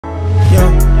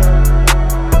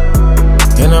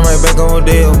And I'm right back on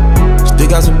rodeo. Still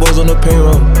got some boys on the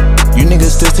payroll. You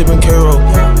niggas still tipping Karo.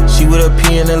 She with a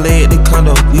P in the leg at the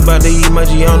condo. We bout to eat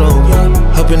Margiano.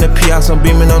 Up in the P house, I'm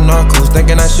beaming on narcos.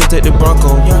 Thinking I should take the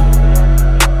Bronco.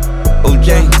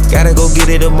 OJ, gotta go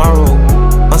get it tomorrow.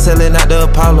 I'm selling out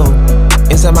the Apollo.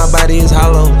 Inside my body is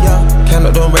hollow. Count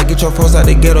up them racks, get your folks out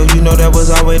the ghetto. You know that was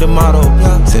always the motto.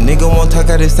 Say nigga won't talk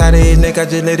out his side of his neck, I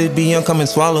just let it be young, come and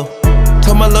swallow.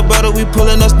 Told my little brother we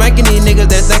pullin' up spanking these niggas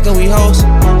that thinkin' we hoes.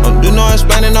 Don't do no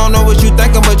explaining, don't know what you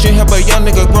thinkin', but you help a young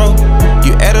nigga grow.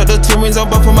 You add up the 2 rings on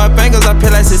both of my fingers, I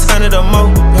pay like 600 or more.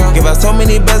 Give out so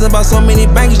many bands and bought so many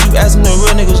bangers, you askin' the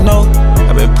real niggas know.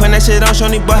 I been putting that shit on, show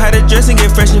these boy how to dress and get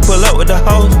fresh and pull up with the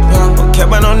hoes. Don't care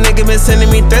about no nigga been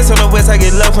sending me threats on the west, I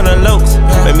get love from the lokes.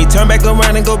 Let me turn back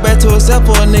around and go back to a cell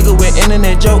for a nigga with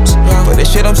internet jokes. For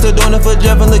this shit I'm still doing it for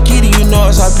Jeff and Lakita, you know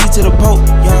it's RP to the Pope.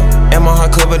 And my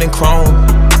heart covered in chrome.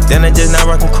 Then I just not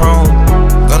rockin' chrome.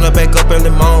 Gonna back up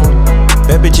early morning.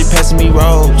 Bad bitch, you passing me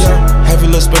rolls. Half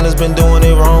your little spinners been doing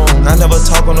it wrong. I never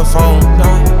talk on the phone.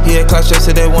 He had clout shots,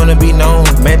 said they wanna be known.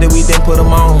 Mad that we didn't put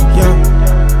them on.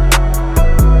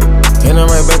 And I'm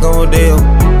right back on rodeo.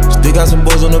 Still got some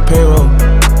boys on the payroll.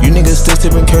 You niggas still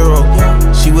tipping Karo.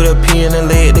 She with a P in the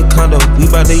leg at the condo. We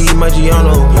bout to eat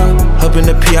Margiano. Up in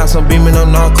the P house, I'm beaming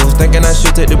on narcos. Thinking I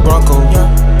should take the Bronco.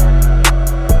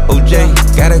 OJ,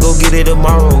 gotta go get it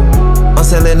tomorrow. I'm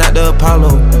selling out the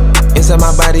Apollo. Inside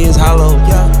my body is hollow.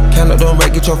 Count up them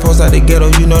racks, get your folks out the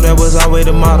ghetto. You know that was always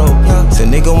the motto. Say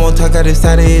nigga won't talk out his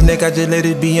side of his neck, I just let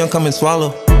it be young, come and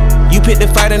swallow. You pick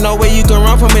the fight and no way you can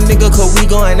run from it, nigga, cause we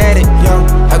going at it.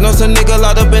 I know some nigga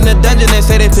locked up in the dungeon, they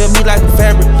say they feel me like a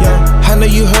fabric. I know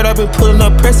you heard I been pulling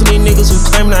up pressing these niggas who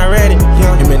claim I read it.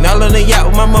 And been all on the yacht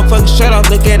with my motherfucking shirt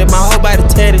off, look at it, my whole body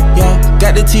tatted.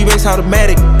 Got the T-Rex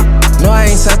automatic. No,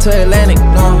 I ain't signed to Atlantic.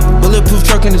 No, bulletproof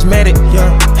truck and it's medic.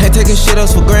 Ain't taking shit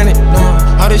else for granted. No,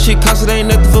 all this shit costs, it ain't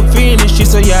nothing for free in this shit,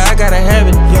 so yeah, I gotta have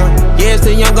it. Yeah, it's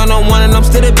the young gun on one and I'm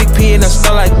still a big P and I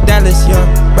smell like Dallas.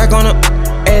 Back on up,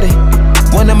 at it.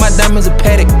 One of my diamonds a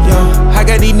paddock. I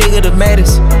got these niggas the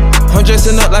maddest. I'm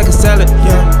dressing up like a salad.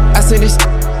 I said this,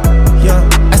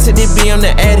 I said this be on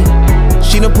the addict.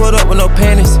 She done pulled up with no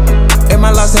panties at my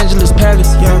Los Angeles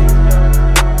palace.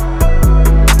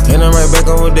 And I'm right back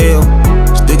on rodeo.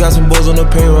 Still got some boys on the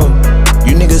payroll.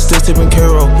 You niggas still tipping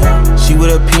Karo. She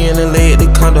with a P in the leg at the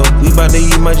condo. We bout to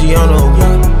eat Margiano.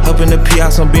 Up in the P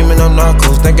house, I'm beaming on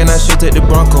narcos. Thinking I should take the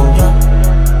Bronco.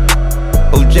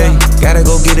 OJ, gotta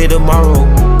go get it tomorrow.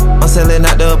 I'm selling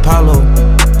out the Apollo.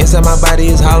 Inside my body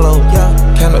is hollow.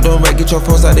 Count up them racks, get your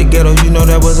folks out the ghetto. You know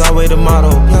that was always the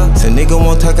motto. Say nigga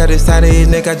won't talk out his side of his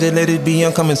neck, I just let it be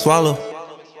young, come and swallow.